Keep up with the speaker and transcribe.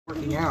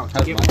Working out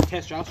to get more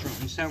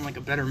testosterone and sound like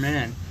a better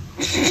man.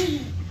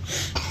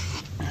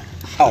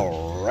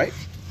 Alright.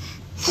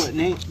 But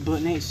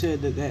Nate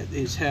said that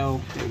is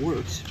how it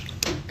works.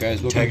 Guys,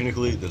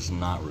 technically, that's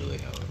not really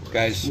how it works.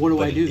 Guys, what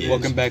do I do?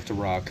 Welcome back to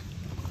Rock.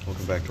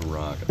 Welcome back to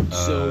Rock.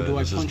 So, do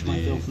I punch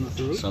myself in the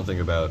throat? Something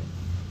about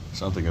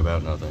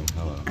nothing.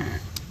 Hello.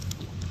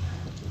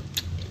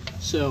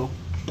 So.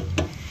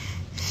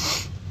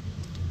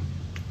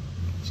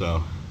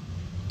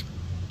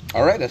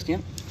 Alright, that's the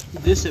end.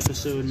 This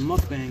episode,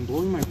 mukbang,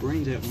 blowing my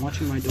brains out and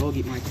watching my dog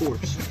eat my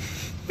corpse.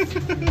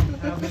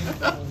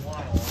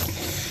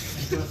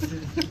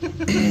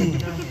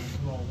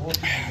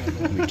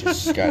 We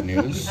just got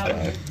news.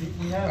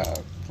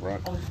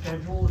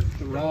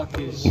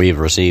 We've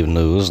received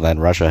news that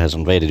Russia has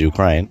invaded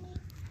Ukraine.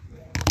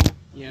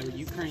 Yeah, but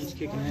Ukraine's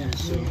kicking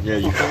ass, so... Yeah,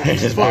 Ukraine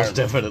is most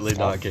definitely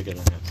not kicking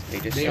ass.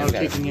 They are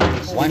kicking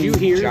ass. One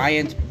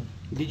giant...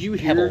 Did you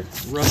hear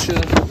Russia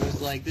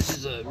was like, this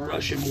is a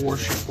Russian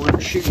warship, we're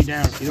gonna shoot you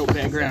down if you don't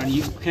back ground.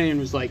 Ukraine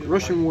was like,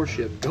 Russian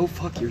warship, go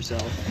fuck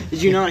yourself.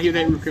 Did you not hear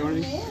that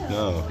recording?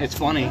 No. It's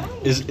funny.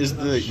 Is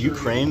the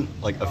Ukraine,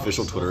 like,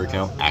 official Twitter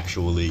account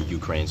actually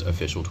Ukraine's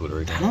official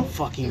Twitter account? I don't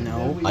fucking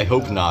know. I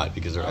hope not,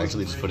 because they're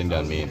actually just putting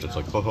down memes. It's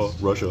like, haha,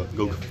 Russia,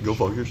 go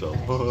fuck yourself.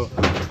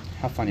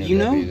 How funny You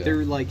would that know, be, though?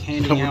 they're like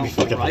handing out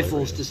fucking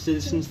rifles hilarious. to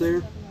citizens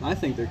there. I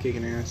think they're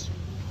kicking ass.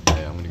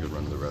 Hey, I'm gonna go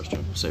run to the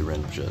restroom. Say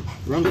random shit.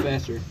 Run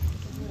faster.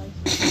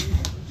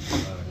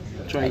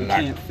 Try your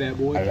camp, fat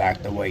boy. I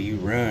like the way you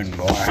run,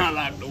 boy. I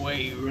like the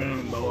way you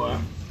run, boy.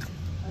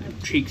 Them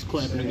cheeks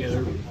clapping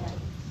together.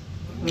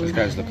 This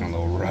guy's looking a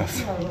little rough.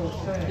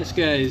 This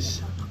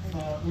guy's... This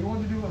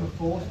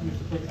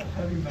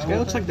guy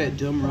looks like that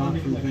dumb rock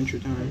from Adventure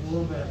Time.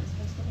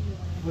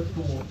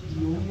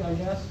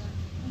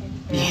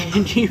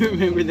 Do you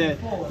remember that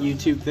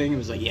YouTube thing? It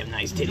was like, you have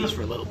nice titties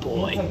for a little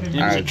boy. And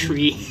it was a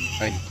tree.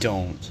 I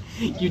don't.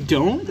 You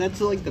don't? That's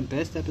like the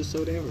best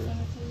episode ever.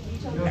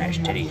 Nice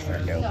titties for a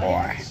little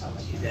boy.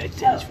 Nice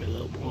titties for a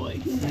little boy.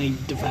 And he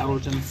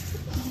devours him.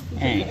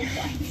 Hey.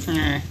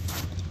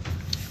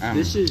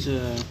 This is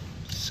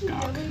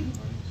Skok.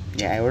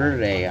 Yeah, I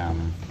ordered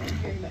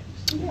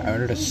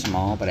a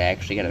small, but I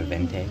actually got a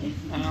venti.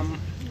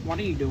 What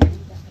are you doing?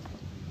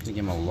 To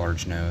give him a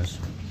large nose.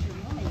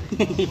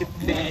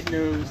 Fat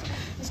nose.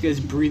 This guy's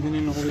breathing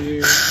in all the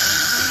air.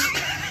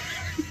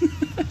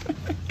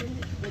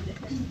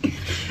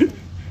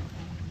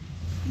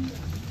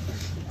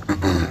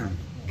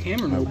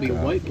 Cameron will be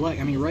right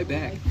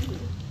back.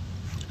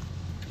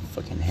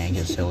 Fucking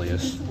Hangus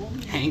Helios.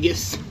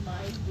 Hangus.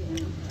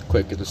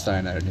 Quick, get the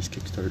sign out of his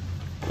kickstart.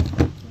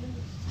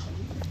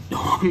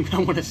 I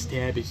want to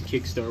stab his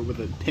kickstart with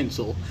a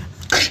pencil.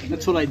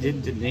 That's what I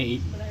did to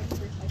Nate.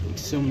 Like,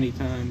 so many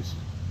times.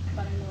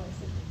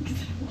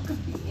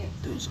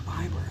 Those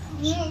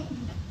eyebrows.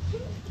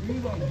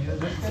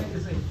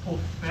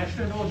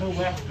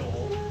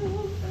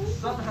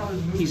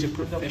 He's a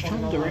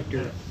professional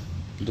director.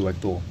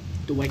 Director.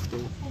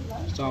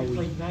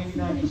 Sorry.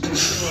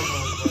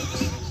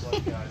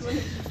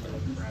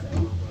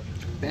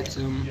 That's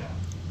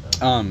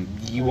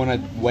you want to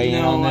weigh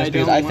in on this?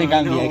 Because I think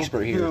I'm the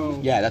expert here. No,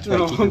 yeah, that's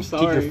right. Keep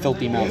your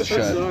filthy mouth shut.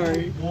 I'm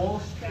sorry.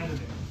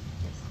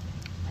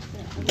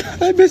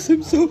 I miss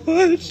him so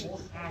much.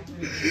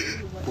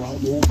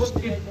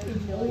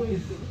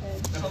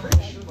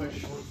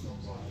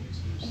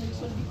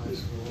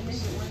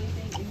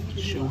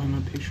 Show him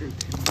a picture of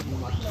him.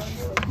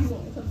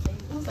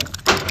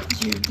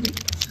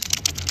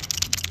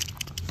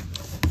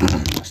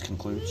 This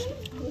concludes.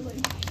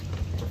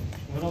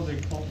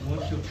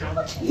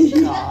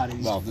 God,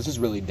 well, this is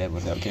really dead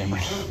without camera.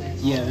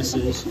 Yeah, this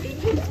is.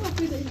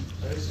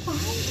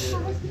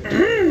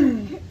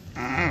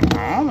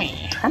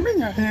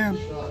 Coming at him.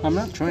 I'm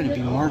not trying to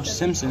be Marge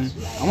Simpson.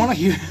 I want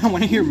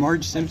to hear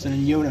Marge Simpson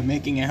and Yoda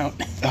making out.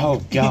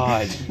 Oh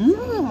God.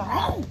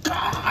 Oh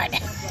God.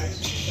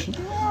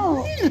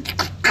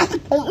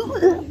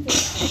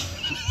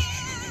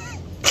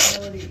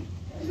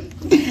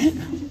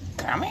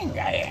 Coming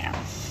at him.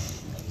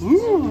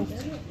 Ooh.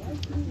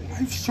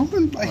 I've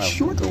summoned my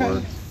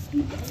shortcut.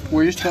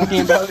 We're just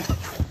talking about.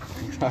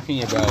 We're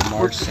talking about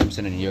Marge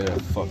Simpson and Yoda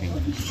fucking.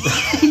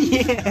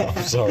 Yeah.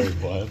 I'm sorry,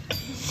 what?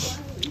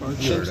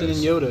 Marge Simpson and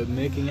Yoda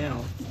making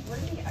out.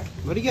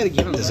 What do you got to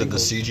give him? Is it the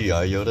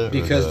CGI Yoda?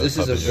 Because this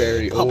is a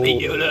very old. Puppy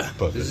Yoda.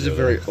 This is a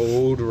very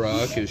old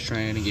rock who's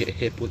trying to get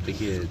hip with the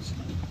kids.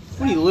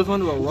 What do you live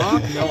under a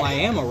rock? No, I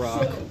am a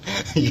rock.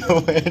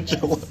 Yo,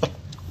 Angela.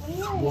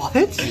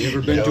 What? You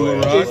ever been to a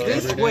rock?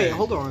 Is this, wait,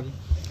 hold on.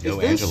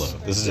 Yo, Angela.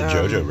 This is a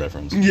JoJo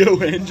reference.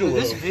 Yo, Angela.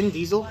 Is this Vin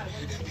Diesel?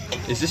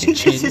 Is this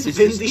Chin? Is this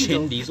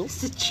Chin Diesel?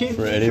 This is Chin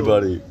For Diesel.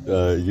 anybody,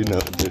 you know,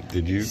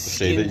 did you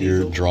say that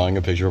you're drawing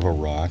a picture of a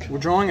rock? We're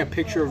drawing a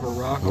picture of a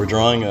rock. We're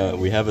drawing a.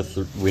 We have a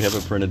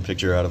printed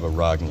picture out of a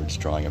rock, and we're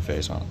just drawing a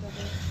face on it.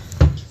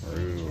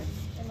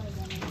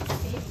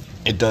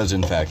 It does,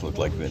 in fact, look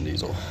like Vin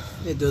Diesel.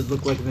 It does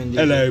look like Vin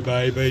Diesel. Hello,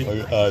 baby.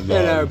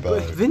 Hello,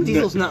 but Vin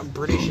Diesel's not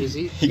British, is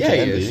he? Yeah,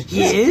 he is.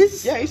 He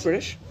is? Yeah, he's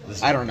British.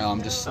 I don't know.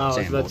 I'm just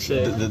saying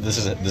bullshit. This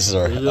is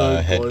our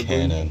head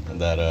canon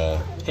that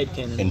head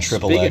canon. in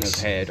Triple Speaking X. of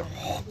head,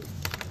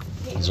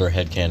 This is our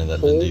head canon that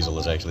Vin Diesel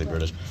is actually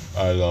British.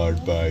 Hello,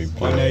 baby.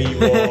 I know you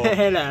are.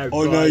 Hello,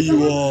 I know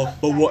you are,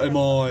 but what am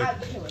I?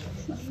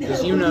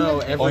 Because you know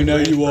every I know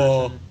British you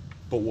are, person.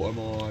 but what am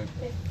I?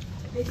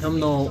 I'm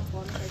not.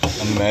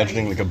 I'm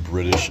imagining like a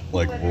British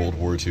like World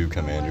War II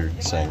commander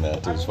saying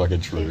that to his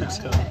fucking troops.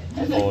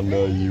 Oh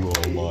no, you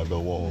are my, but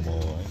what am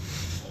I?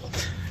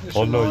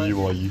 Oh no,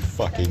 you are, you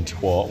fucking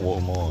twat.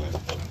 What am I?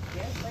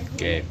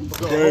 Gay. I've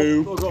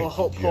got a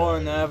hot pie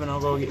in the oven. I'll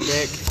go get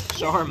back.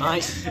 Sorry,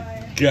 mate.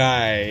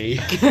 Gay.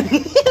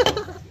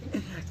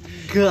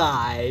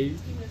 Guy.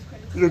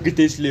 Look at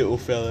this little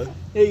fella. Look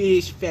at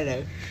this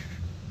fellow.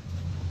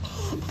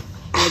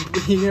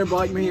 You gonna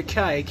bake me a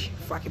cake?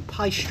 Fucking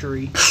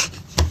pastry.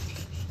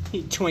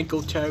 You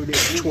twinkle-toed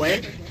little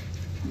twat.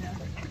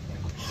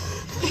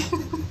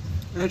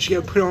 Now you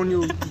go put on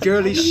your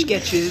girly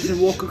sketches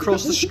and walk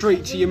across the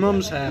street to your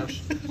mum's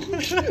house.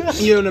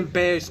 You're an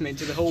embarrassment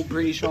to the whole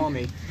British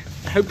Army.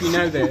 I hope you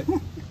know that.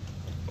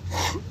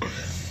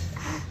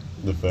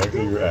 The fact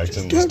that your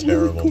accent is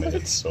terrible made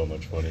it so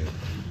much funnier.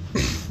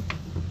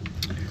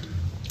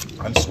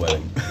 I'm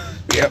sweating.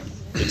 Yep.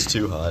 It's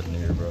too hot in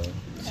here, bro.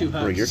 Too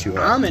hot. Bro, you're too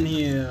hot. I'm in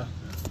here.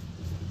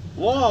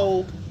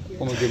 Whoa. I'm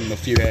gonna give him a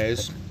few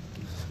hairs.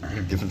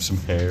 Give him some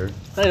hair.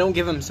 Hey, don't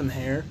give him some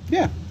hair.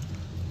 Yeah.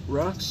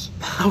 Rocks?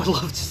 I would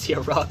love to see a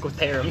rock with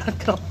hair, I'm not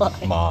gonna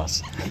lie.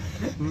 Moss.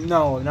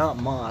 No, not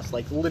moss,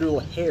 like literal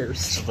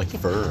hairs. It's like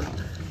fur.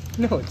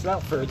 No, it's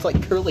not fur, it's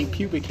like curly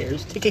pubic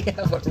hairs sticking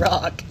out of a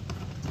rock.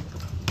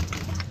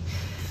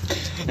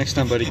 Next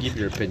time, buddy, keep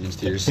your opinions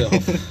to yourself.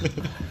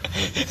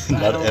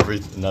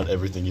 Not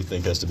everything you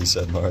think has to be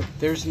said, Mark.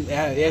 There's,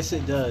 yes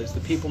it does.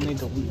 The people need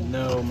to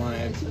know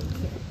my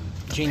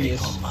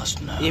genius. People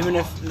must know. Even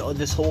if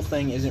this whole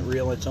thing isn't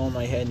real, it's all in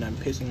my head and I'm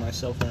pissing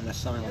myself in an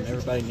asylum.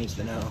 Everybody needs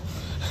to know.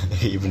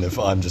 Even if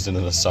I'm just in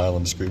an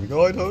asylum screaming,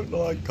 I don't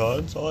like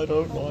guns, I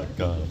don't like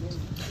guns.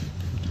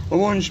 I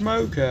want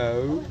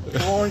smoko.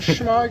 Oh,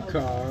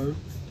 Schmoko.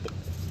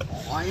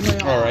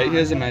 Alright,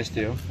 here's a nice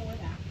deal.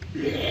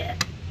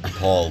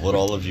 Paul, what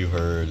all have you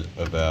heard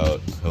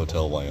about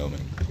Hotel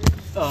Wyoming?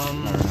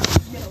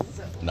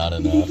 Not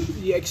enough.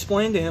 Yeah,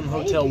 explain to him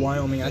Hotel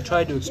Wyoming. I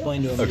tried to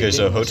explain to him. Okay,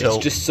 so Hotel...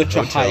 It's just such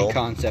a high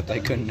concept, I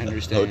couldn't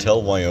understand.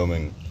 Hotel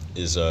Wyoming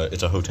is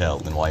it's a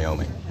hotel in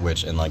Wyoming,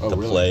 which in like the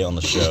really? play on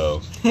the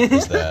show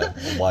is that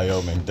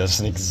Wyoming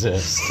doesn't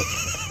exist.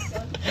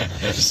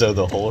 So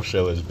the whole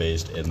show is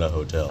based in the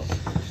hotel.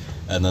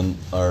 And then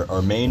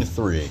our main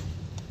three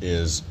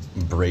is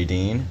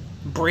braydeen.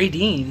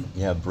 Braydeen?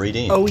 Yeah,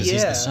 braydeen. Oh, because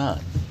he's yeah. the son.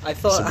 I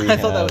thought So we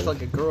that was have-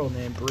 like a girl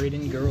name.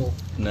 Braydeen girl.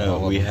 No,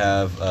 we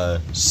have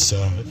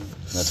son.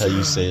 That's how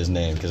you say his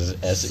name, because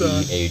it's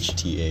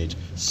S-E-H-T-H.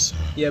 Son.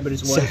 Yeah, but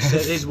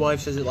his wife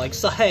says it like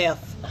Sahath.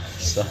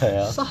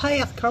 Sahaya.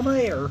 Sahath, come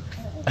here.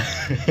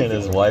 And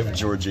his wife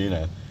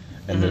Georgina,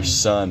 and their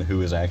son,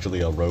 who is actually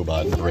a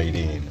robot,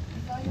 braydeen.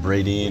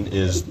 Braydeen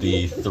is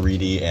the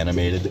 3D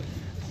animated.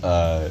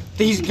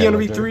 He's gonna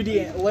be character.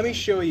 3D. Let me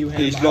show you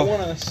him. He's I like,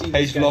 want to see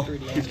this guy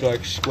 3D. he's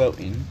like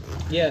squelting.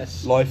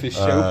 Yes. Life is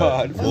so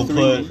hard. We'll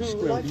put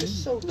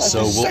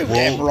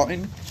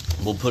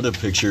we'll put a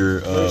picture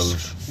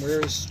of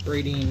Where's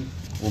Braydeen?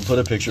 we'll put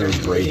a picture of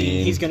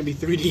braydeen. He's gonna be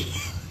 3D.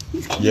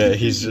 Yeah,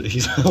 he's a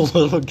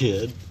little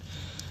kid.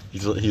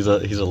 He's a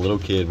little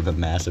kid with a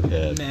massive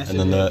head, Massive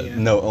and then head, yeah.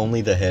 no,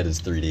 only the head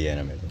is 3D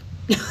animated.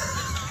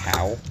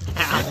 How?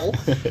 Ow.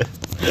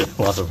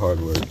 Lots of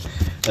hard work,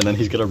 and then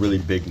he's got a really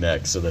big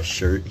neck, so the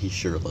shirt he's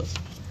shirtless.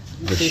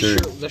 The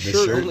shirt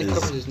only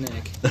covers his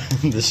neck.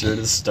 The shirt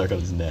is stuck on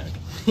his neck.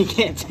 He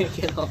can't take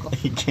it off.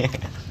 He can't.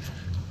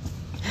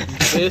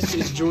 This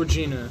is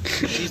Georgina.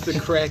 She's the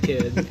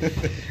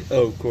crackhead.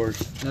 Oh, of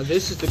course. Now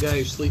this is the guy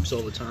who sleeps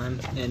all the time,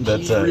 and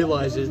That's he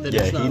realizes that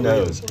it's not he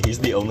knows. He's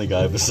the only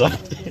guy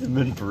besides him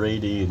and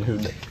Braydeen who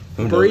knows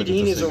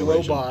Braydeen it's is a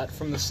simulation. robot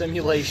from the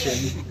simulation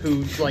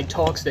who like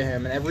talks to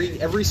him, and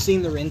every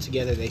scene they're in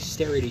together, they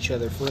stare at each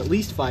other for at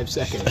least 5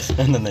 seconds,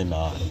 And then they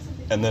nod,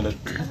 and then it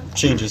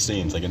changes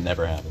scenes like it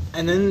never happened.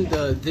 and then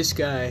this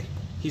guy,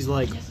 he's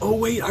like, "Oh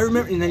wait, I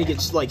remember," and then he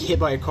gets like hit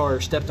by a car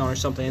or stepped on or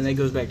something, and then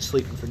goes back to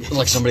sleep and forgets.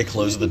 Like somebody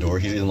closes the door.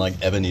 He's in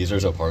like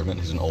Ebenezer's apartment.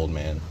 He's an old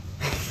man.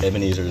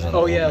 Ebenezer's an old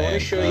man. Oh yeah, let me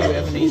show you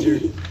Ebenezer.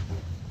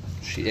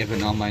 She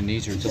even on my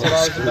knees are That's what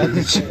I was about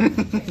to say.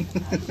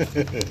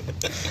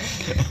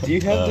 Do you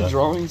have the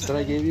drawings that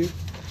I gave you?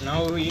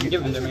 No, you can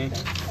give them to me.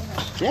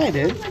 Yeah, I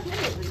did.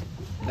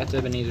 That's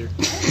Ebenezer.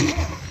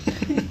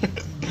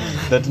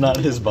 That's not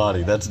his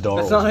body. That's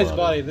Daryl's. That's not his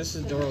body. This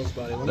is Daryl's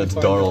body. Let me That's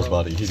find Daryl's Daryl.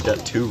 body. He's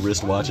got 2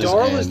 wristwatches.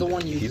 Daryl and is the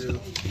one you drew.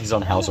 He's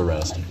on house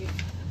arrest.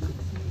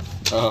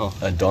 Oh.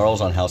 Daryl's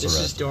on house This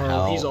arrest. is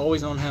Daryl. He's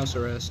always on house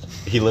arrest.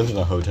 He lives in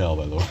a hotel,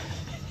 by the way.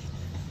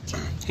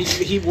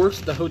 He works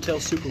at the hotel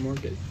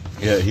supermarket.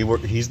 Yeah,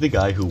 he's the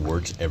guy who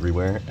works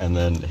everywhere, and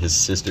then his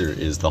sister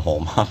is the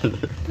hall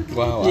monitor.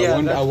 Wow, Yeah,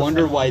 I that's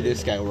wonder why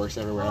this guy works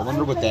everywhere. I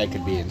wonder what that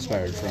could be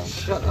inspired from.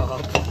 Shut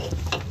up.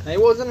 It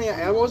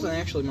wasn't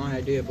actually my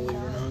idea, believe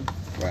it or not.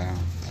 Wow.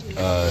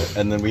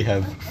 And then we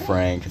have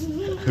Frank,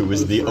 who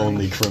is the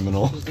only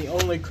criminal. He's the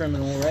only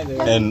criminal right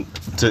there. And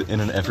in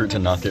an effort to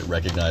not get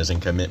recognized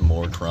and commit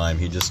more crime,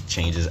 he just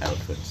changes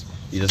outfits.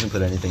 He doesn't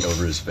put anything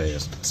over his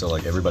face, so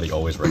like everybody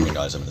always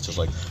recognizes him. It's just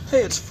like,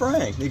 hey, it's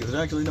Frank. He goes,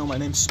 actually, no, my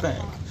name's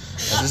Spank.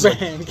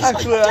 Spank.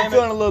 Actually, I'm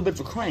feeling a little bit of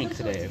a crank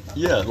today.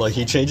 Yeah, like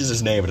he changes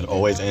his name, but it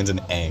always ends in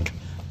Ank.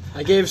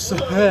 I gave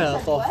Seth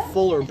a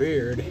fuller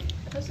beard.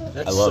 That's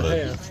I love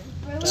Seth.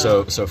 it.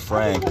 So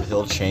Frank,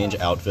 he'll change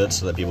outfits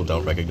so that people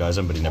don't recognize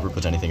him, but he never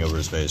puts anything over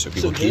his face, so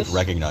people keep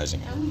recognizing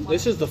him.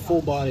 This is the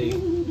full body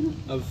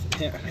of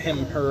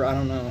him, her, I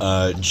don't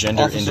know.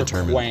 Gender Officer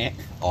indeterminate.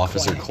 Quack.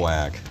 Officer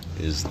Quack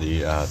is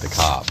the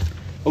cop.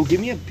 Oh, give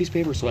me a piece of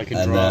paper so I can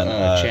And draw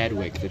then,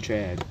 Chadwick, the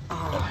Chad.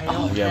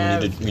 Oh, Yeah,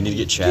 we need to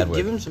get Chadwick.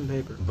 Give him some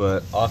paper.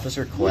 But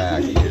Officer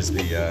Quack is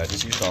the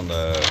just used on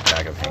the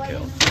back of Hank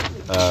Hill.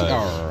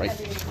 Alright.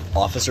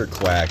 Officer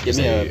Quack Give is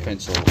me a a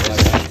pencil.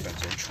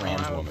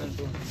 trans woman.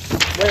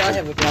 Wait, I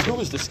have a Now, paper.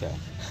 who is this guy?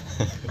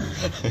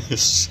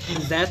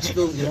 That's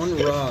the one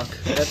rock.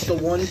 That's the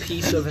one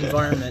piece of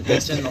environment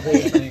that's in the whole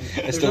thing.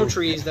 There's no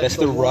trees. That's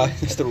the rock.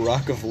 That's the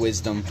rock of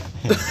wisdom.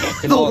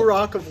 The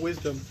rock of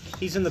wisdom.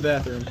 He's in the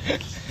bathroom.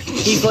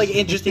 He's like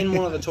just in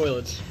one of the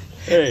toilets.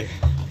 Hey,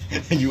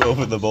 you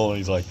open the bowl and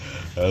he's like,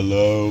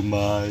 "Hello,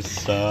 my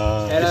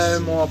son." Hello,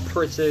 my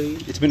pretty.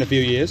 It's been a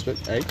few years, but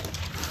hey.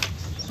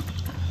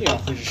 You don't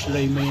have to just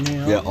leave me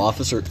now. Yeah,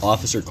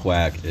 Officer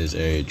Quack is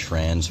a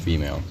trans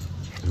female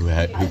who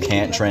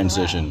can't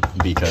transition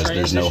because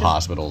there's no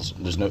hospitals.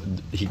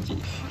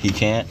 He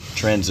can't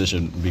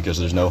transition because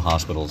there's no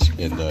hospitals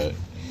in the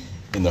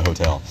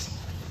hotel.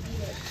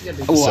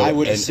 Well, So- I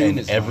would and, assume and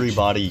as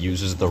everybody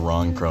uses the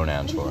wrong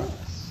pronouns for him.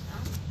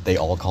 They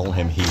all call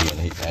him he,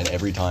 and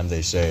every time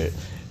they say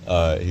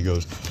it, he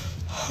goes,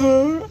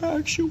 her,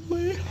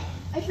 actually.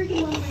 I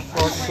freaking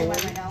love my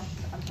right now.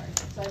 I'm sorry.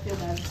 So I feel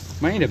bad.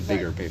 Might need a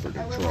bigger paper to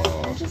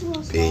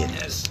draw.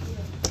 Penis.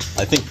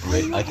 I think.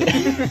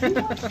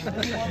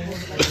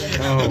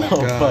 Oh,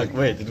 Oh God. fuck!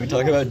 Wait, did we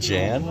talk about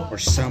Jan? We're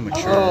so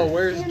mature. Oh,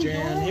 where's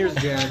Jan? Here's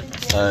Jan.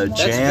 That's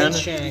Jan.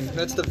 Vince Chang.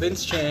 That's the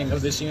Vince Chang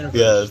of this universe.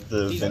 Yeah, that's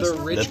the He's Vince, the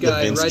rich that's the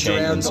guy Vince rides Chang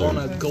around insert. on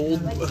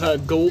a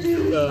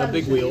gold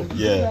big wheel.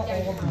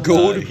 Yeah.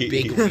 Gold He-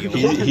 big he-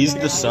 wheel. He's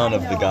the son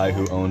of the guy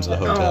who owns the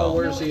Oh, hotel.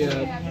 where's he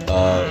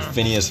at?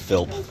 Phineas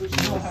Philp.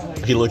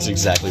 He looks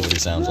exactly what he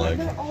sounds like.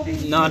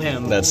 Not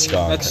him. That's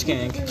Skunk. That's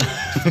Skank.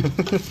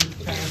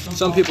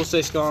 Some people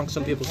say Skunk,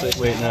 some people say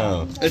Wait,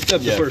 no. It's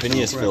up to Yeah, personal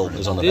Phineas Philp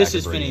preference. is on the This back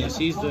is of Brady. Phineas.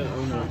 He's the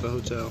owner of the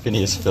hotel.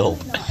 Phineas Philp.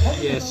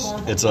 Yes.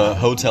 It's a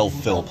Hotel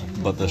Philp,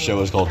 but the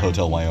show is called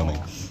Hotel Wyoming.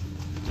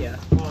 Yeah.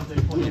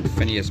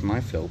 Phineas, my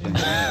Philp.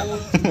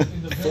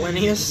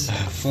 Phineas.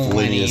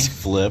 Phineas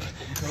Flip.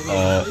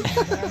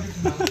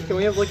 Can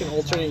we have like an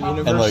alternate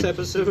universe And, like,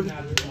 episode?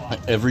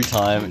 Every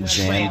time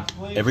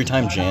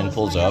Jan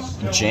pulls up,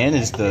 Jan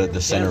is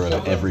the center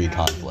of every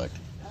conflict.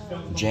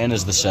 Jan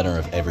is the center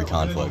of every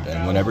conflict,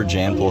 and whenever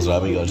Jan pulls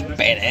up, he goes,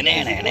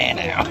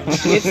 "Ba-na-na-na-na-na."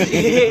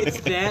 It's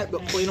that,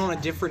 but played on a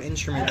different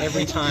instrument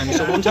every time.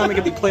 So one time it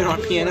could be played on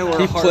a piano or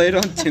a He harp. played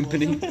on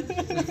timpani.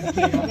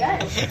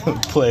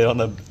 Play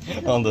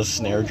it on the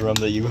snare drum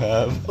that you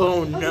have.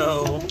 Oh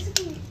no.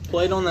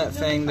 Played on that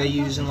thing they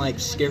use in like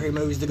scary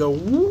movies to go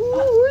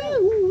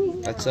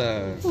woo. That's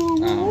I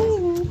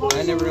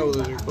never know what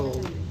those are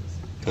called.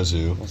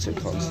 Kazoo. what's it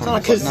called? It's not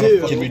a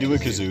kazoo. Can we do a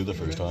kazoo the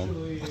first time?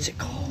 What's it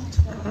called?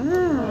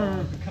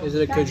 Is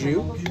it a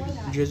kazoo?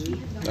 Jizzy?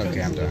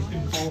 Okay, I'm done.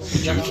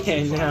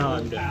 Okay, now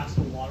I'm done.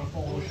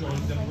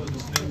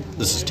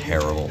 This is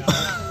terrible.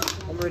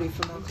 I'm ready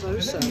for my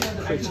close-up,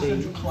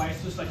 pretty.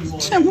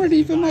 I'm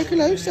ready for my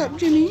close-up,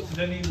 Jimmy.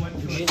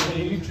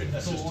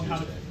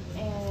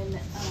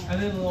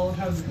 And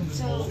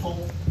so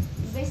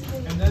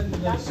basically,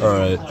 that's All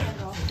right.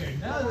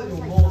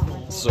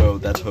 So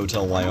that's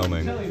Hotel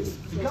Wyoming.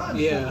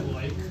 Yeah.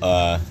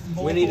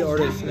 We need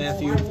artists,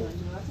 Matthew.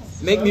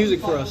 Make music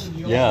for us.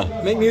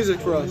 Yeah. Make music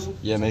for us.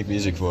 Yeah, make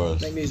music for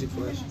us. Make music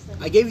for us.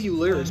 I gave you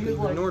lyrics, but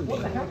you ignored me.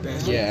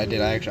 Bastard. Yeah, I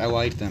did. I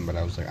liked them, but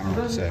I was like, I don't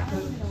know what to say.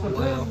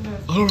 Well,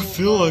 I don't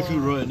feel like it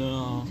right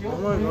now. oh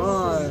my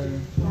god.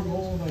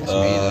 It's me,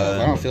 though.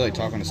 If I don't feel like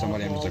talking to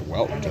somebody, I'm just like,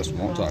 well, just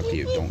won't talk to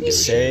you. Don't give a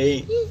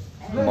shit.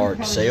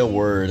 Mark, say a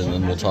word, and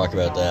then we'll talk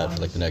about that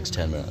for like the next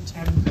 10 minutes.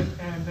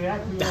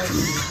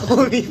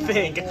 Let me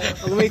think.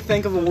 Let me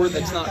think of a word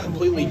that's not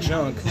completely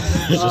junk.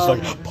 It's just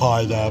like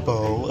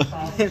pineapple.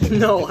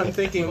 No, I'm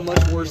thinking of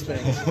much worse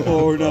things.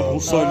 Pineapple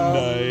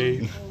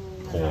Sunday.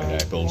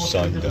 Pineapple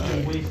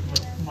Sunday.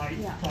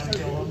 yeah.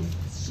 So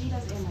she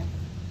does it like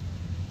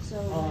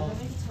so.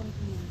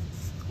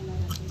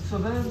 So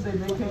then they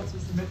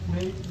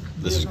make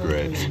This is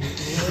great.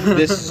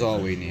 This is all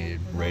we need.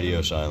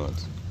 Radio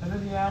silence. and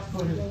then he asked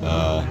what his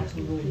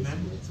actually really meant.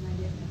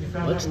 They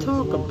found Let's out it was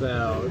talk gold.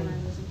 about.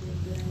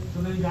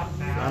 So then he got I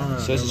mad. don't know.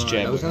 So this is never mind.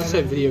 Chad. I was gonna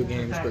say video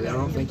games, but I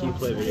don't think you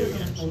play video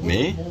games.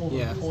 Me?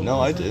 Yeah. No,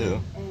 I do.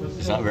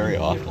 It's not very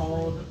often.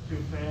 Called to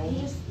fail.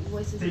 He just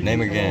voices.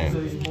 Name a game.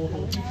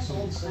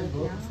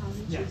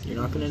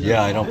 You're not gonna know.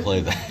 Yeah, I don't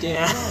play that.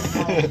 Yeah.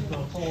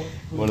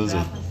 What is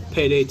it?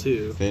 Payday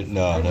 2.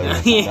 No,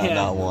 never. Yeah.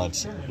 Not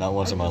once. Not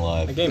once in my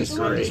life. That game's This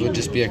great. would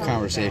just be a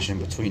conversation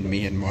between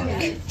me and Mark.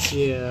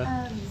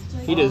 Yeah.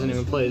 He doesn't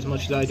even play as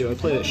much as I do. I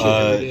play that shit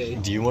every day.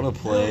 Do you want to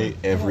play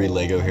every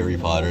Lego Harry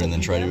Potter and then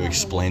try to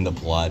explain the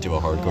plot to a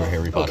hardcore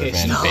Harry Potter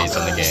fan based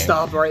on the game?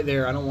 Stop right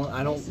there. I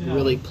don't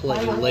really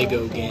play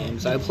Lego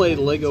games. I played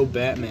Lego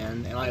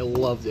Batman and I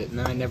loved it, and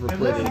then I never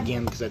played it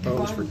again because I thought it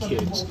was for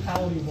kids.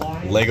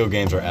 Lego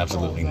games are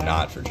absolutely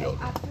not for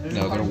children.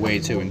 No, they're way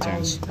too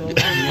intense.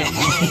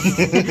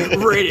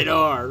 Rated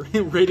R.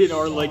 Rated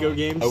R Lego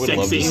games. I would sex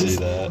love to scenes.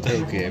 see that.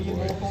 Okay,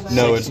 boy.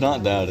 No, it's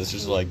not that. It's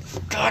just like,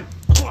 God.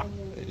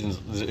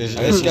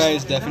 This guy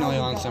is definitely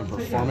on some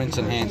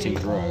performance-enhancing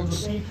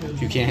drugs. If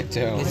you can't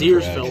tell. His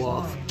ears Craig. fell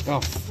off. Oh,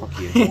 fuck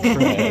you.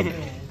 Craig.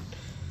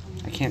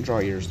 I can't draw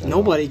ears, though.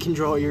 Nobody can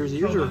draw ears.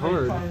 Ears are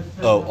hard.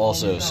 Oh,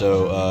 also,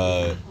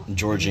 so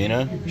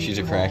Georgina, she's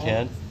a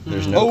crackhead.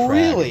 There's no Oh, crack.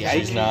 really?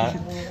 She's not.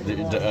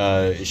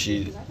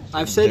 She.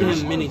 I've said to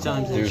him many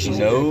times that There's she's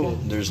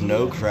there's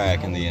no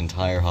crack in the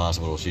entire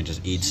hospital. She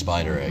just eats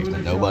spider eggs,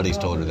 but nobody's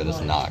told her that it's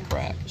not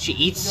crack. She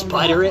eats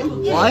spider egg.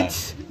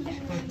 What?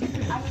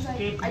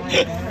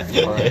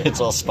 It's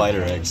all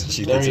spider eggs. And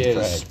she There thinks he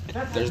it's is.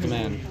 crack. There's the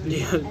man.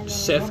 Yeah.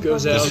 Seth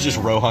goes out. This is just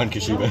Rohan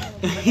Kashiba.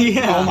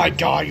 Yeah. Oh my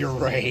god, you're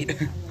right.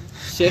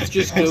 Seth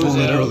just It's goes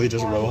literally out.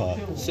 just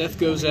Rohan. Seth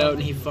goes out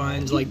and he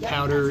finds like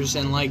powders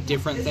and like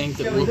different things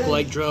that look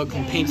like drugs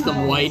and paints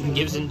them white and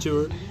gives them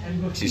to her.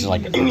 She's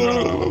like,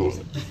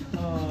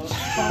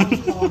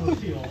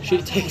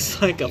 She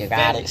takes like a You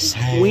got fat.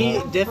 it. We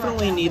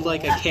definitely need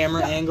like a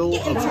camera angle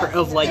of her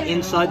of like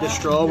inside the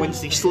straw when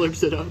she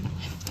slurps it up.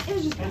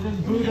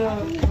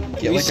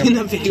 Get you seen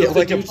the video of the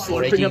like a dude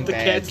slurping Breaking up the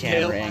Bad cat's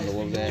tail? camera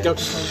angle of that. Go.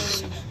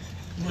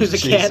 There's a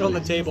cat on the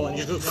table and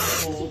you go.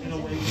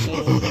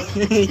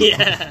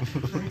 Yeah.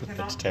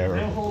 that's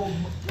terrible.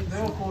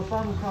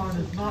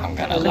 I'm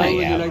gonna Would lay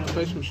you out. like to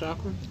play some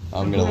soccer?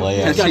 I'm gonna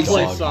lay out This guy the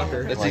plays dog.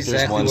 soccer. That's Like, there's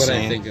exactly one what I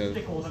scene- think of.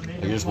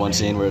 Like, there's one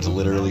scene where it's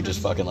literally just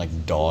fucking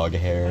like dog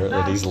hair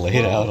that he's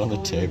laid out on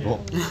the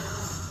table.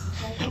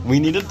 We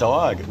need a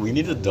dog. We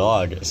need a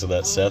dog so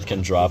that Seth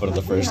can drop it in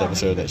the first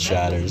episode that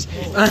shatters.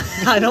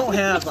 I don't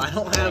have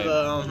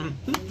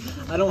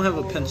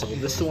a pencil.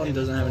 This one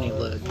doesn't have any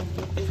lead.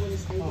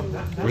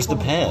 Where's the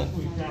pen?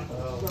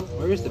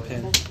 Where is the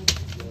pen?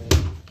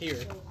 Here.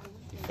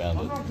 You found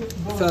it.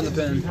 Found the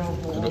pen.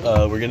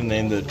 We're gonna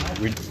name the.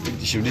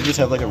 Should we just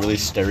have like a really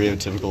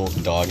stereotypical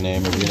dog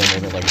name, or are we gonna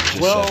name it like just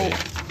Well, Chevy?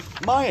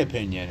 my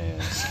opinion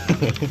is...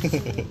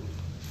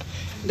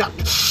 No,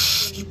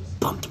 you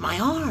bumped my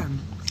arm.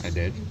 I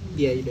did.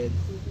 Yeah, you did.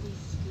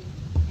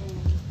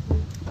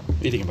 What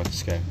do you think about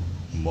this guy?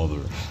 Mother.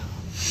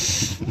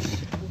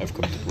 I've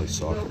come to play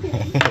soccer.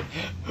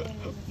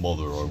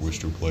 Mother, I wish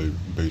to play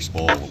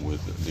baseball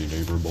with the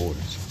neighbor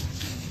boys.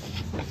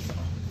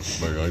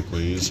 May I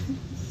please?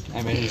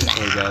 I mean, he's the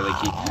sort of guy,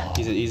 like,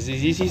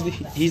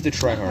 he's the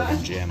tryhard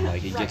in gym.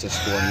 Like, he gets a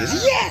score and he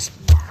goes, yes!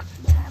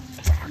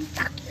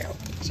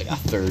 It's like a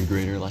third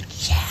grader, like,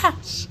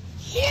 Yes!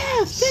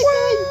 Yes!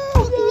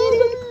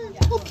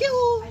 I'll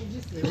kill him!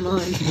 Never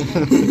mind.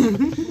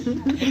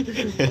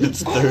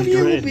 it's third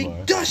grade,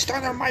 Mark. dust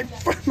under my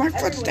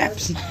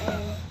footsteps!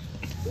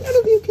 None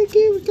of you can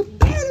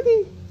compare to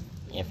me!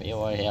 If you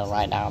were here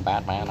right now,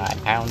 Batman,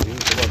 I'd pound you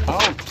to the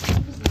bone.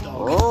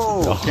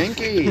 Oh,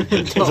 kinky!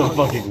 It's a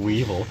fucking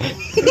weevil.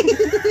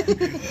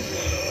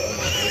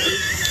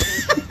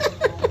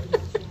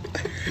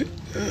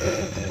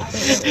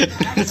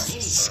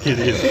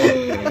 Skinny as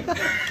fuck.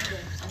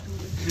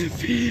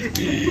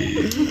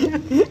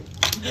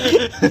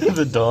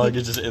 The dog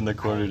is just in the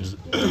corner. Just...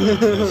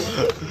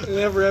 In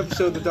every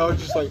episode, the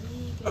dog's just like,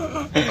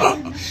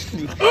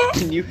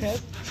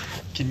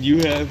 Can you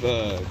have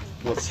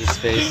what's his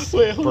face?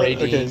 Wait, hold on.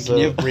 Braydeen. Okay, so- Can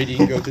you have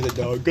Braydeen go to the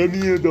dog? Come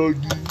here, doggy.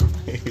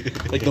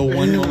 Like the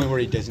one moment where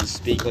he doesn't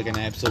speak like an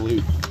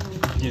absolute,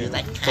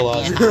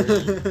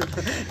 philosopher.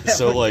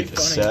 So like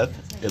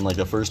Seth, in like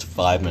the first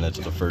 5 minutes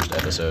of the first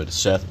episode,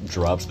 Seth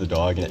drops the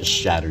dog and it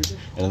shatters,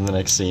 and in the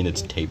next scene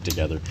it's taped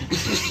together.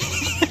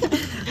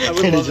 I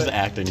would And he's love just it.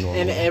 acting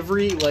normal. In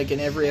every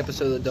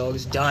episode, the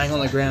dog's dying on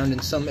the ground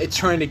and it's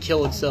trying to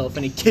kill itself,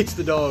 and he kicks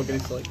the dog, and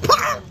it's like,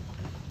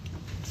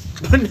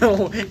 but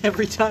no,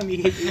 every time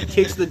he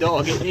kicks the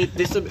dog,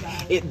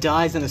 it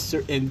dies in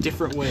a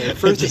different way. At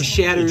first, it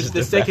shatters. just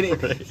The second,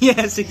 evaporates.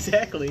 yes,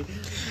 exactly.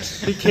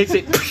 He kicks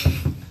it.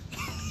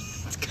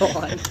 It's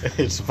gone.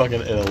 It's fucking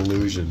an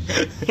illusion.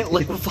 It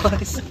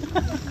liquefies.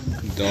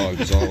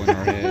 Dogs all in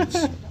our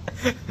heads.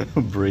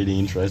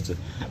 Braydeen tries to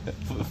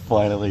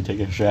finally take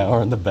a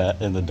shower, and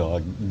the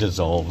dog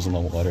dissolves in the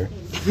water.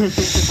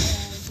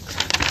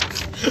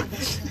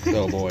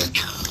 Oh boy.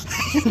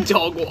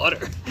 Dog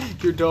water.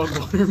 Your dog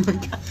water. My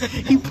God.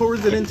 He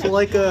pours it into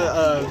like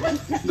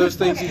those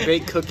things you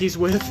bake cookies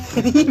with,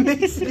 and he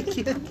makes it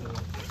again.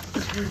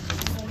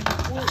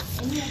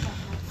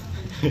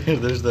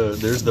 there's the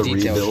Details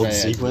rebuild bad,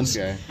 sequence.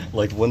 this guy.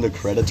 Like when the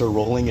credits are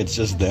rolling, it's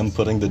just them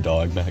putting the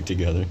dog back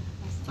together.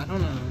 I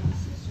don't know.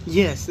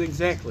 Yes,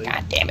 exactly.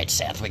 God damn it,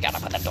 Seth. We gotta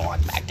put the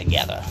dog back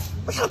together.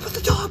 We gotta put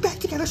the dog back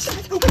together,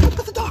 Seth. We gotta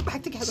put the dog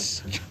back together.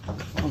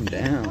 Calm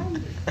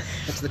down.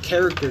 That's the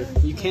character.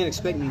 You can't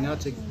expect me not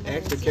to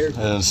act the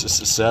character. And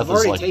Seth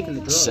already is like taken the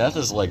drugs. Seth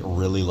is like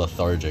really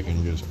lethargic, and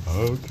he goes,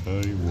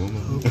 "Okay,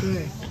 woman.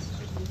 Okay.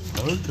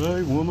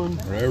 Okay, woman.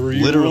 Whatever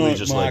you Literally want,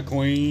 just my like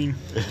queen.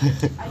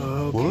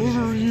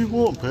 whatever you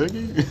want,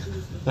 Peggy."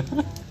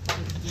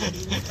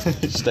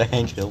 Just a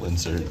Hank Hill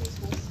insert.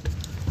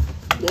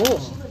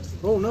 Oh.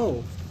 Oh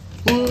no.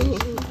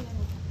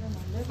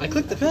 I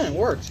clicked the pen. It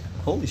worked.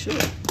 Holy shit!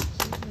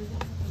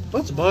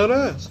 That's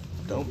badass.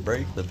 Don't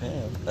break the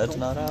pen. That's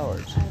not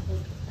ours.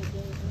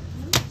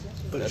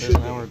 But That it is should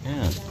be. our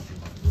pen.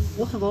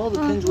 We'll have all the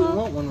pins we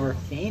want when we're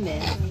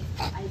famous.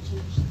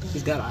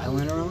 He's got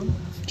eyeliner on.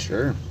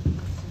 Sure.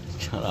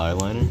 Got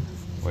eyeliner?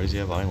 Why does he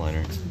have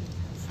eyeliner?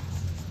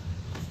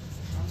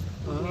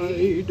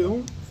 I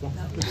don't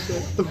want to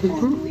set the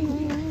world.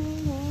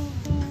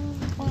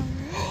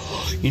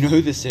 You know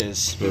who this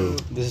is? Who?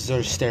 This is our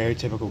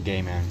stereotypical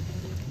gay man.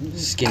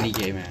 Skinny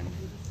gay man.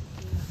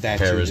 That's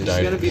Hair who is this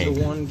dyed He's gotta be pink.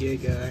 the one gay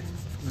guy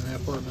in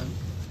that apartment.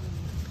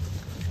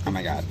 Oh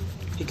my god.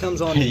 He comes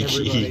on to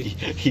everybody.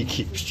 He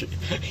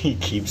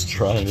keeps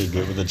trying to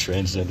get with a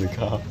transgender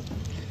cop.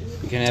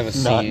 We can have a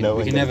Not scene. knowing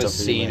We can that have a it's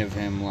a scene female. of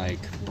him like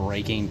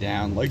breaking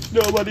down, like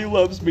nobody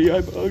loves me.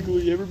 I'm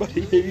ugly.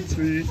 Everybody hates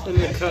me. And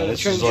the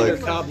it's just transgender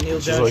like- cop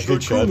kneels she's down. like,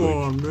 She's "Hey, Chadwick." "Come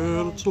on,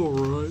 man, it's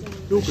alright.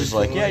 You'll be She's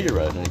like, fine." "Yeah, you're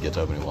right," and then he gets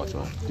up and he walks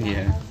away.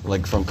 Yeah.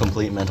 Like from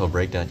complete mental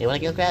breakdown. You wanna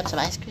go grab some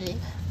ice cream?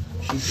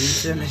 She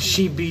beats him, and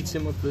she beats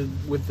him with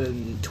the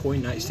toy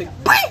nightstick.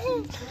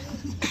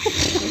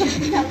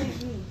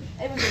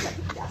 Everyone was like,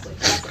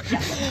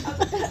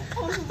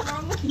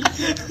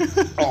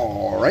 that's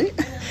All right.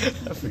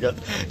 I forgot.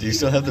 Do you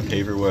still have the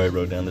paper where I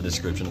wrote down the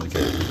description of the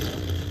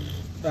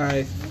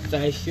character?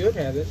 I should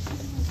have it.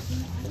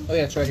 Oh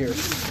yeah, it's right here.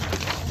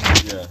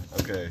 Yeah.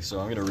 Okay. So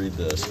I'm gonna read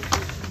this.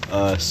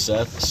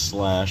 Seth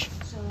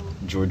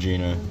 /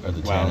 Georgina are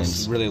the Wow. I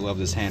tenants. really love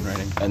this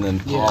handwriting. And then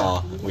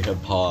Pa, we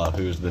have Pa,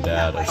 who's the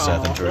dad of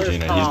Seth and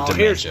Georgina. He's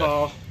Here's dementia.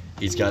 Paul.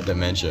 He's got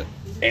dementia.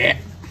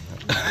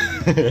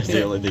 That's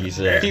the only thing he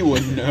said. He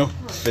wouldn't know.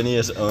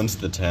 Phineas owns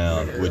the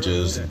town, which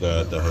is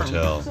the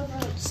hotel.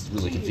 It's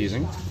really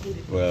confusing.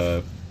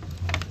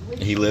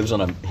 He lives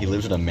in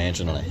a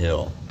mansion on a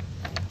hill.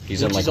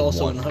 He's Which in like is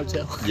also one. in the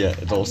hotel. Yeah,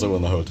 it's also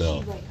in the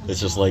hotel. It's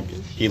just like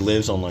he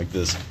lives on like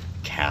this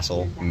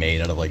castle made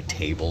out of like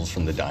tables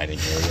from the dining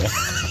area.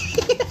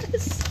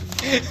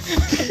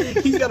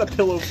 He's got a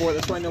pillow for it.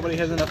 That's why nobody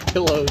has enough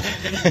pillows.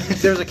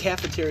 There's a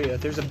cafeteria.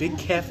 There's a big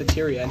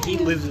cafeteria, and he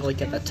lives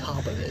like at the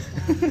top of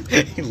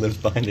it. He lives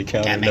behind the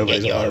counter. Come and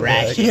Nobody's get on your the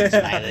rack. rations,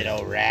 my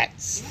little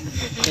rats.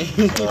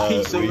 He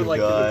peeks over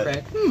like the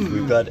crack.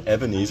 We've got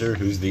Ebenezer,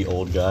 who's the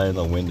old guy in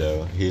the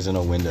window. He's in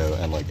a window,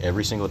 and like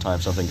every single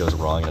time something goes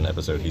wrong in an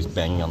episode, he's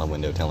banging on the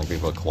window, telling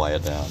people to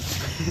quiet down.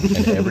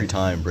 And every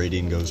time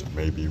Braydeen goes,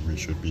 "Maybe we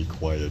should be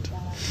quiet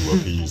to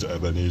appease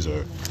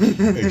Ebenezer,"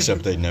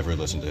 except they never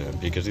listen to him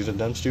because he's a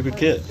dumb, stupid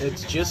kid.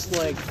 It's just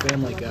like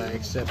Family Guy,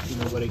 except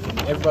everybody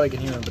can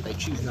hear him, but they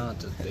choose not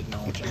to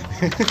acknowledge him.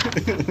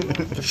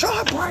 Shut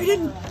up,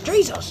 Brayden!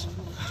 Jesus!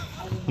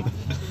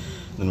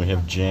 Then we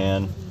have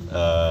Jan,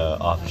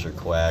 Officer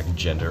Quack,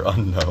 gender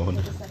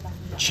unknown.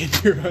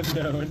 Gender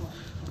unknown.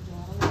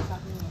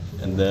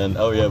 And then,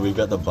 oh yeah, we've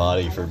got the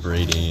body for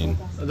Braydeen.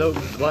 Though,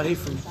 body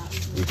from.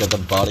 We've got the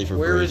body for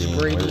Where is Braydeen.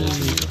 Where is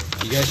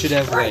Braydeen? he? You guys should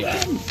have like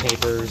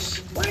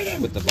papers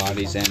with the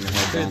bodies and the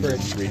head on them.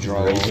 Redraw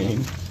all of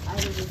them.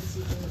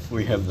 Braydeen.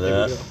 We have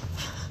that.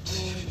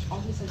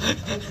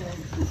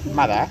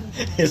 Mother.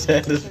 His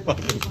head is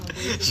fucking.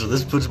 So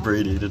this puts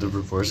Braydeen into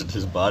proportion.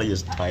 His body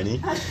is tiny,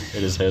 and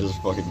his head is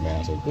fucking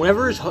massive.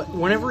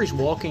 Whenever he's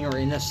walking or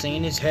in a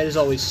scene, his head is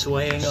always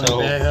swaying So,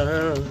 back,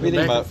 What do you think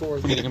back about? and forth.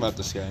 What do you think about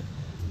this guy?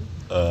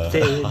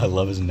 Fade. I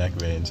love his neck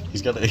veins.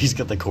 He's got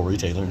the Corey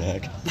Taylor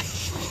neck.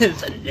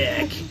 The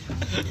neck.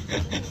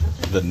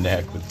 The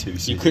neck with two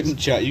C's.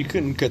 You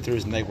couldn't cut through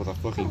his neck with a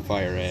fucking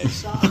fire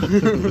axe.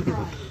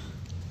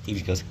 He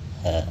just goes.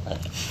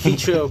 If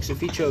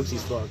he chokes,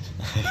 he's fucked.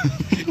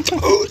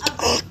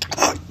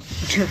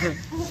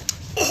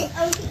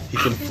 He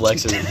can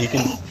flex it. He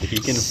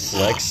can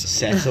flex.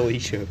 Cecily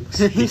chokes.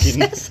 He can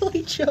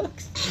Cecily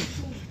chokes.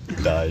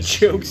 dies.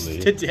 Chokes cutely.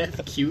 to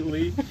death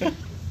cutely.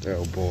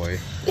 Oh boy.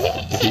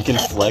 He can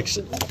flex.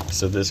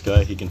 So this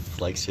guy, he can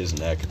flex his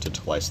neck to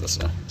twice the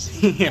size.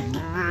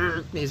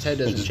 His head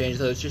doesn't change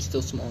though; it's just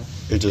still small.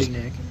 It just-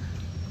 Big neck.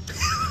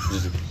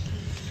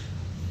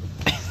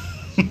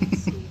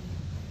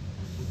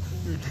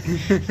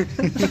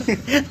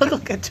 Look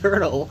like a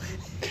turtle.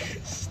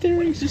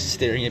 Just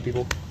staring at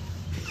people.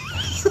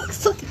 He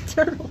looks like a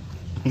turtle.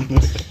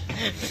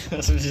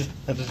 That's what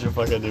you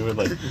fucking do with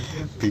like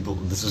people.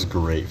 This is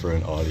great for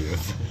an audio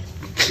thing.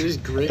 This is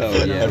great. Oh,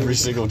 for yeah. Every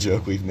single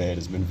joke we've made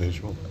has been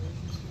visual.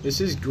 This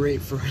is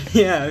great for.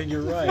 Yeah,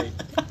 you're right.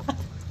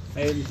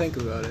 I didn't think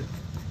about it.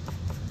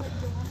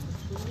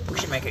 We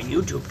should make a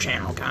YouTube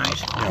channel,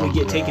 guys. We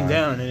get taken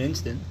down in an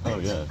instant. Oh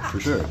yeah, for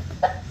sure.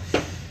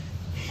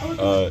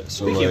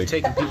 So We like,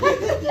 keep taking people.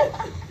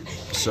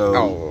 so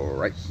Oh,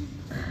 right.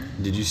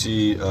 did you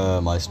see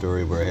my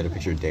story where I had a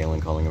picture of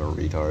Dalen calling him a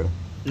retard?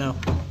 No.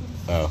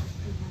 Oh,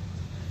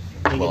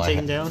 They Well, get I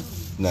taken down?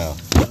 no.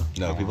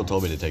 No, people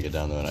told me to take it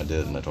down though, and I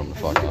did, and I told him to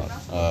fuck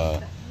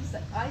off.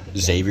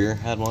 Xavier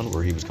had one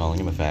where he was calling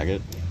him a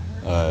faggot.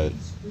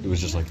 It was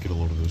just like, get a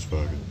load of this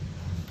faggot.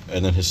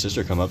 And then his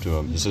sister come up to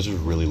him. His sister's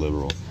really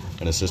liberal.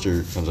 And his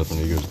sister comes up to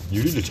him and he goes,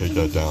 you need to take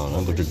that down. I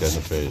looked her dead in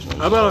the face.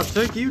 How about I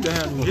take you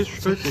down, you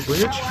disrespectful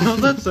bitch?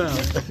 How's that sound?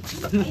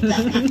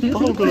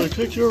 I'm gonna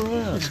kick your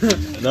ass.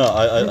 No,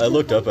 I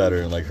looked up at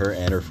her and like her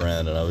and her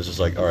friend, and I was just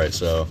like, all right,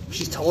 so.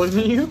 She's taller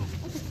than you?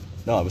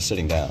 No, I was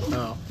sitting down.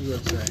 Oh, you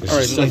would say. All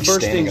right, Just, so like,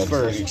 first standing things up,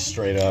 first. like,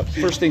 straight up.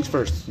 First things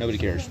first. Nobody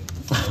cares.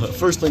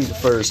 First thing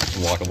first,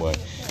 walk away.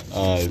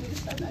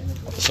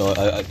 So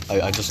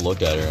I just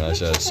looked at her and I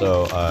said,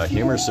 so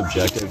humor's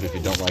subjective. If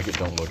you don't like it,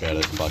 don't look at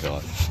it. Fuck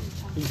off.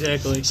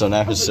 Exactly. So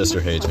now his sister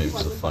hates me, which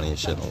is the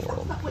funniest shit in the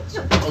world.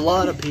 A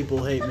lot of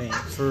people hate me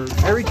for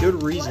very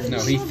good reasons. No,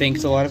 he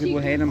thinks a lot of people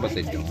hate him, but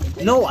they don't.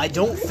 No, I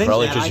don't think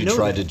Probably that. because I you know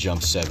tried that. to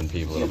jump 7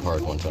 people at a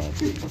park one time.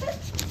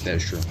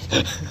 That's true.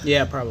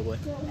 Yeah, probably.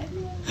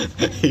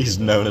 He's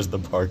known as the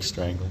park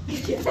strangler.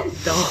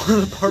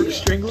 The park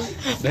strangler?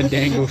 The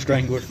dangle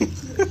strangler.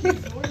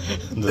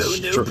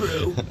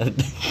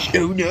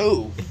 Oh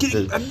no!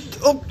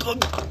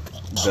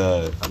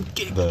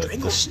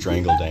 The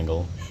strangle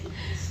dangle.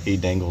 He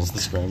dangles the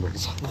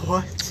strangles.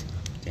 What?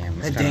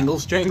 Damn, A dangle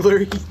strangler?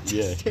 He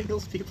Yeah.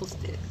 dangles people's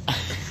dicks.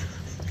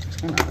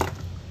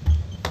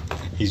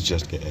 He's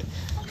just gay.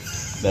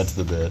 That's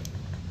the bit.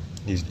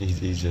 He's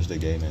just a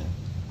gay man.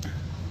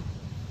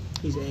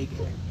 He's a gay.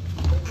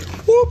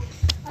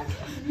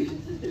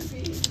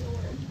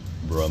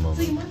 Bruh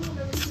moment.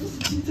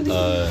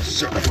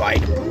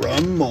 Certified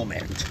rum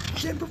moment.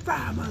 Semper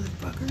Fi,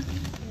 motherfucker.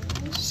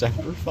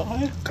 Semper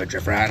Fi? Country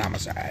fried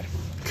homicide.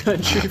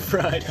 Country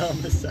fried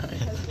homicide.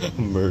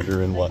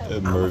 Murder in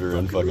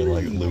fucking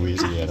like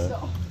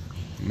Louisiana.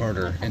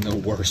 Murder in the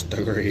worst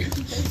degree.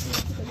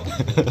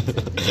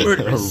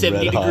 Murder at A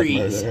 70 red hot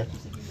degrees. murder.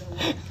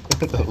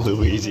 The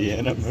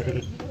Louisiana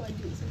murder.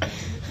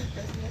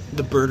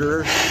 The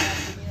birderer.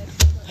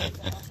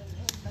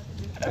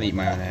 I'd eat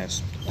my own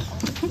ass.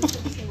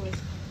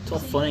 It's all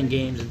fun and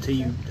games until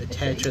you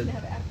attach a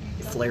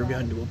flare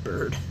gun to a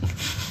bird.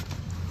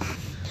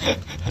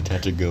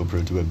 Attach a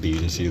GoPro to a bee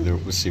to see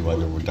why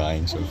they were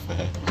dying so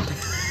fast.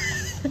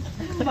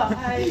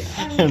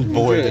 And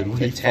boy, did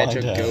we attach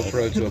a find out.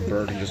 GoPro to a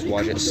bird and just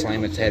watch it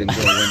slam its head into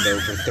a window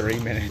for 3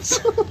 minutes.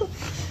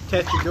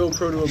 Attach a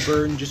GoPro to a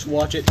bird and just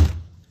watch it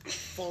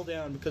fall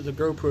down because the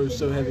GoPro is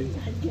so heavy.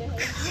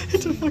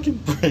 It's a fucking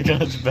brick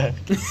on its back.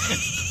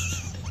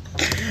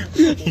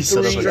 He set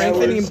up a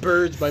Strengthening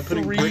birds by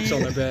putting bricks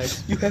on their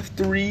backs. You have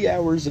 3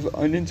 hours of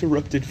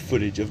uninterrupted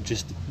footage of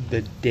just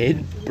the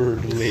dead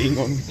bird laying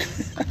on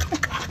the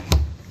ground.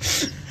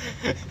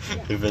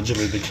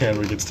 Eventually, the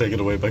camera gets taken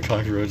away by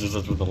cockroaches.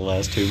 That's within the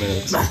last 2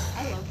 minutes.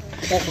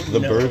 The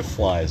bird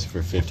flies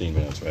for 15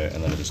 minutes, right?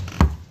 And then it just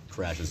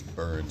crashes,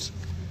 burns.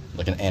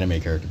 Like an anime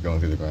character going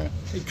through the ground.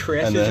 It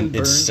crashes And then and it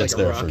burns sits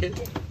like a there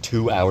rocket. for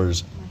 2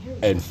 hours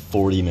and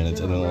 40 minutes.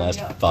 And then the last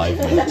 5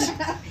 minutes,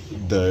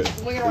 the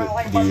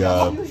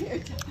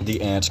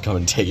ants come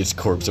and take its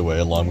corpse away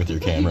along with your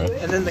camera.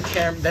 And then the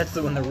camera, that's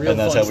when the real And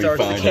that's fun how we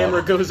starts. The find camera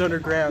out. goes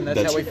underground. That's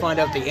That's- how we find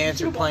out the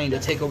ants are planning to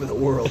take over the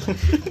world.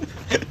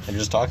 And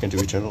just talking to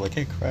each other like,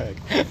 hey, Craig.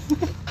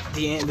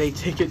 The ant, they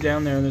take it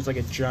down there and there's like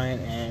a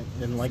giant ant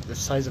and like the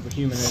size of a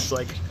human. And it's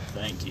like,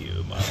 thank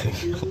you,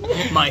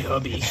 my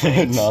hubby.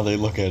 And now they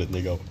look at it and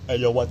they go, hey,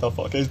 yo, what the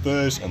fuck is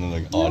this? And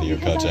then the audio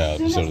cuts out,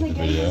 so does the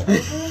video.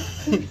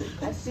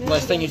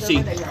 Last thing you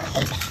see.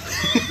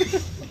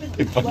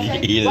 They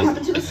fucking eat What it.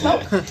 happened to the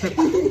smoke?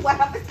 What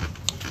happened?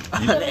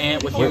 An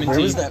ant with Where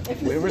human was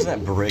teeth. where was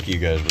that brick you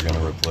guys were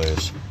gonna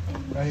replace?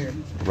 Right here.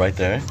 Right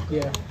there?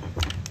 Yeah.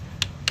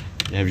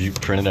 Have you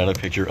printed out a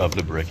picture of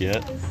the brick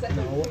yet?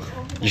 No.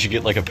 You should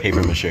get like a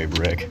paper mache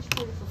brick.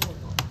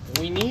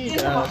 We need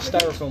a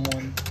styrofoam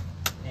one,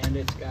 and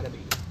it's gotta be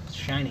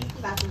shiny.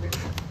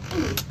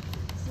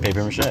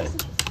 Paper mache.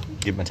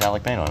 Get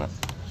metallic paint on it.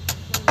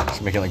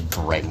 Just make it like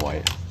bright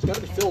white. It's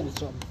gotta be filled with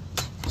something.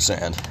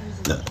 Sand.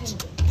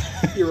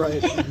 You're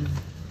right.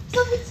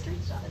 Somebody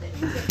screenshotted it.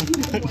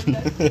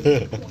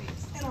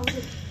 And I was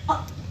like,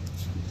 oh.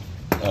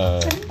 I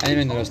didn't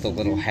even notice the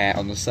little hat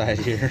on the side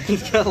here.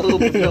 He's got a little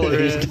propeller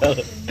head.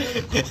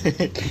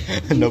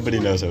 Nobody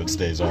knows how it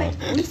stays on.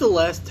 When's the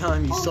last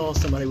time you saw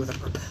somebody with a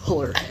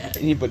propeller hat?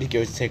 Anybody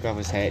goes to take off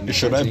his hat. And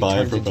Should I buy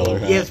a propeller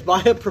hat? Yes,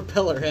 buy a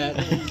propeller hat.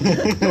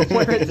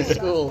 Wear it to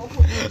school.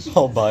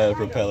 I'll buy a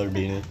propeller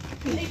beanie.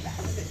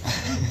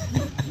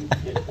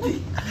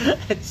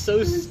 It's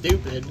so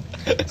stupid.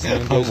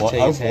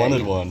 I've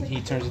wanted one. He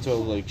turns into a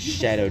like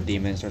shadow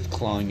demon and starts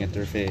clawing at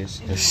their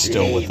face. They're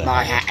still with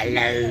My that. hat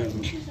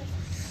alone.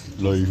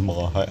 Leave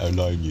my hat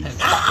alone, you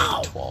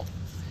fucking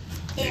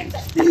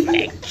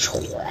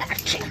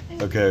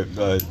twat. Okay,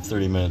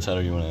 30 minutes. How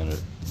do you want to end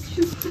it?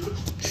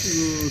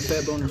 Ooh,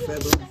 fat boner,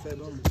 fat boner, fat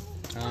boner.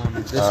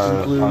 This I'm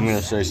concludes.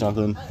 gonna say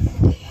something.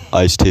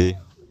 Iced tea.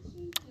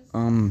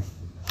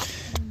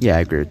 Yeah,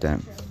 I agree with that.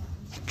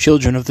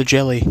 Children of the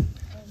Jelly.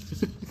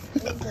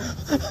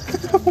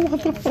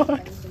 What the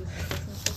fuck?